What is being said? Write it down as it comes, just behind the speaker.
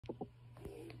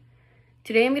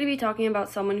Today I'm going to be talking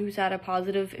about someone who's had a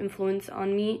positive influence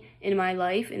on me in my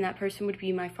life, and that person would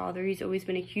be my father. He's always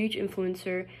been a huge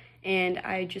influencer, and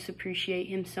I just appreciate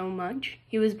him so much.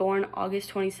 He was born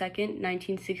August 22nd,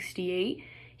 1968.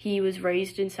 He was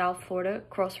raised in South Florida,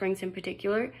 Coral Springs in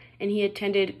particular, and he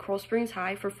attended Coral Springs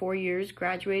High for 4 years,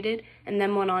 graduated, and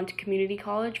then went on to community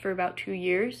college for about 2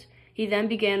 years. He then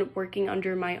began working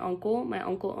under my uncle. My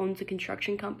uncle owns a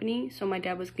construction company, so my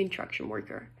dad was a construction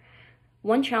worker.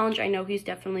 One challenge I know he's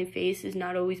definitely faced is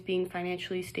not always being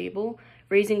financially stable.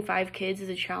 Raising 5 kids is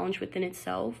a challenge within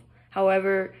itself.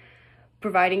 However,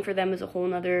 providing for them is a whole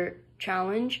nother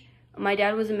challenge. My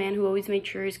dad was a man who always made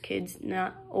sure his kids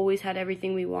not always had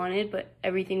everything we wanted, but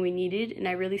everything we needed, and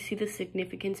I really see the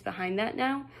significance behind that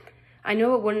now. I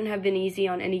know it wouldn't have been easy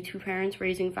on any 2 parents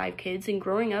raising 5 kids, and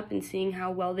growing up and seeing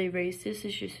how well they raised us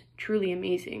is just truly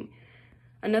amazing.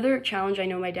 Another challenge I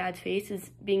know my dad's faced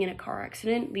is being in a car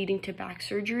accident leading to back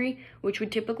surgery, which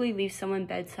would typically leave someone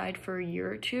bedside for a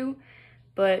year or 2.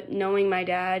 But knowing my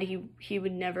dad, he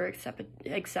would never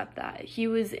accept that. He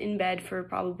was in bed for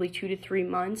probably 2 to 3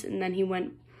 months, and then he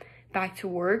went back to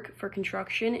work for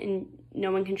construction, and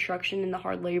knowing construction and the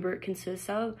hard labor it consists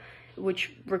of,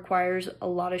 which requires a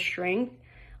lot of strength,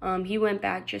 he went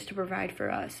back just to provide for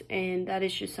us, and that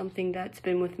is just something that's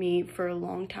been with me for a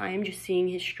long time, just seeing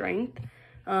his strength.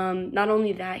 Not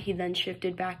only that, he then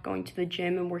shifted back going to the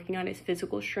gym and working on his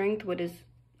physical strength, which is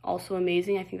also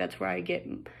amazing. I think that's where I get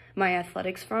my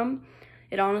athletics from.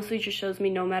 It honestly just shows me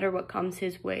no matter what comes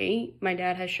his way, my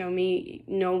dad has shown me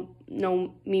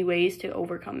me ways to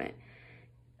overcome it.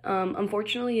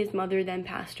 Unfortunately, his mother then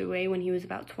passed away when he was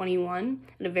about 21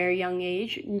 at a very young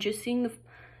age, and just seeing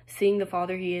the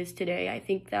father he is today, I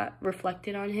think that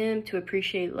reflected on him to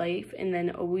appreciate life and then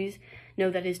always know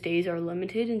that his days are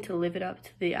limited and to live it up to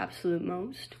the absolute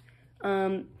most.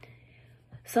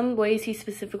 Some ways he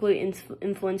specifically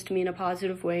influenced me in a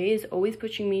positive way is always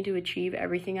pushing me to achieve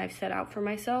everything I've set out for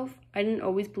myself. I didn't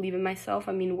always believe in myself.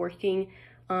 I mean, working,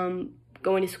 going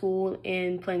to school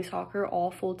and playing soccer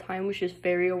all full time was just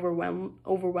very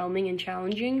overwhelming and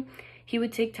challenging. He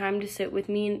would take time to sit with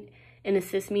me and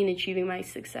assist me in achieving my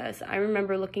success. I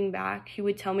remember looking back, he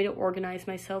would tell me to organize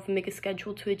myself and make a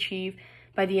schedule to achieve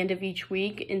by the end of each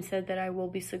week, and said that I will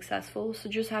be successful. So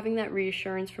just having that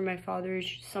reassurance from my father is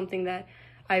something that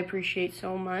I appreciate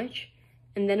so much.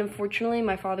 And then unfortunately,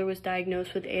 my father was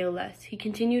diagnosed with ALS. He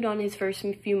continued on his first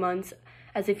few months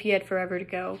as if he had forever to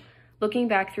go. Looking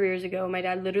back 3 years ago, my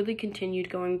dad literally continued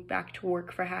going back to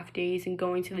work for half days and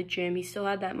going to the gym. He still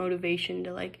had that motivation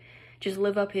to just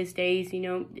live up his days,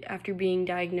 after being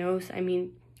diagnosed. I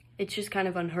mean, it's just kind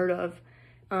of unheard of.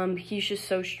 He's just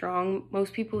so strong.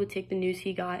 Most people would take the news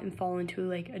he got and fall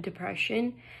into a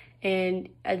depression, and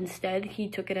instead he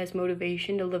took it as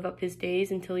motivation to live up his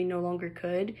days until he no longer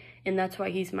could, and that's why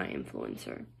he's my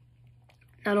influencer.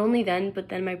 Not only then, but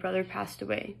then my brother passed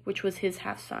away, which was his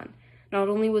half-son. Not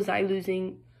only was I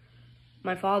losing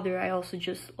my father, I also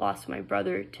just lost my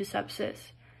brother to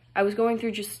sepsis. I was going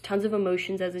through just tons of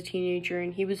emotions as a teenager,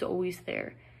 and he was always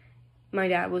there. My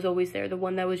dad was always there, the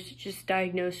one that was just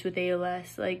diagnosed with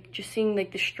ALS. Just seeing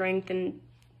the strength, and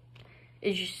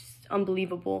it's just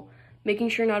unbelievable. Making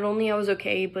sure not only I was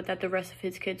okay, but that the rest of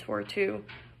his kids were too.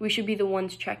 We should be the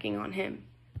ones checking on him.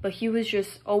 But he was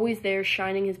just always there,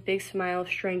 shining his big smile of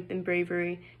strength and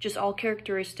bravery. Just all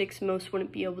characteristics most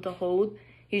wouldn't be able to hold.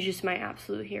 He's just my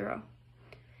absolute hero.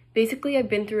 Basically, I've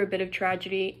been through a bit of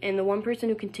tragedy, and the one person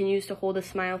who continues to hold a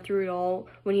smile through it all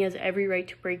when he has every right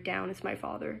to break down is my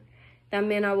father. That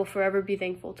man I will forever be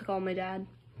thankful to call my dad.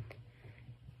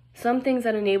 Some things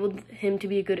that enabled him to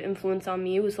be a good influence on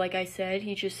me was, like I said,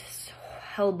 he just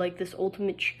held this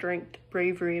ultimate strength,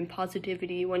 bravery, and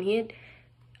positivity when he had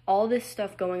all this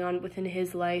stuff going on within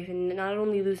his life, and not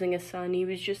only losing a son, he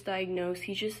was just diagnosed.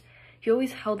 He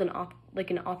always held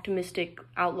an optimistic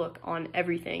outlook on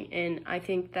everything, and I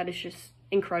think that is just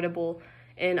incredible,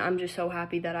 and I'm just so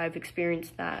happy that I've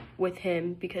experienced that with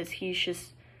him, because he's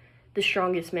just the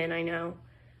strongest man I know.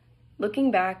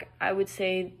 Looking back, I would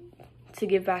say, to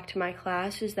give back to my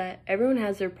class, is that everyone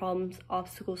has their problems,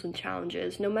 obstacles, and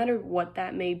challenges. No matter what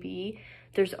that may be,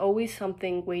 there's always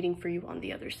something waiting for you on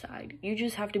the other side. You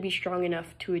just have to be strong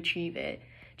enough to achieve it.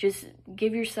 Just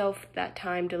give yourself that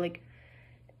time to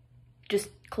just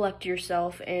collect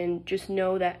yourself and just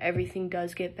know that everything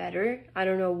does get better. I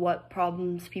don't know what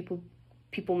problems people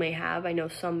may have. I know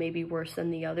some may be worse than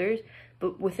the others,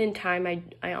 but within time,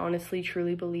 I honestly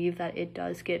truly believe that it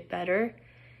does get better.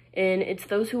 And it's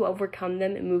those who overcome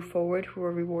them and move forward who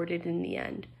are rewarded in the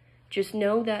end. Just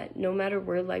know that no matter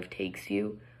where life takes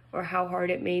you or how hard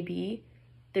it may be,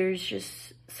 there's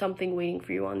just something waiting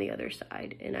for you on the other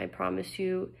side. And I promise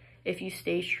you, if you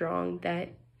stay strong, that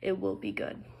it will be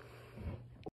good.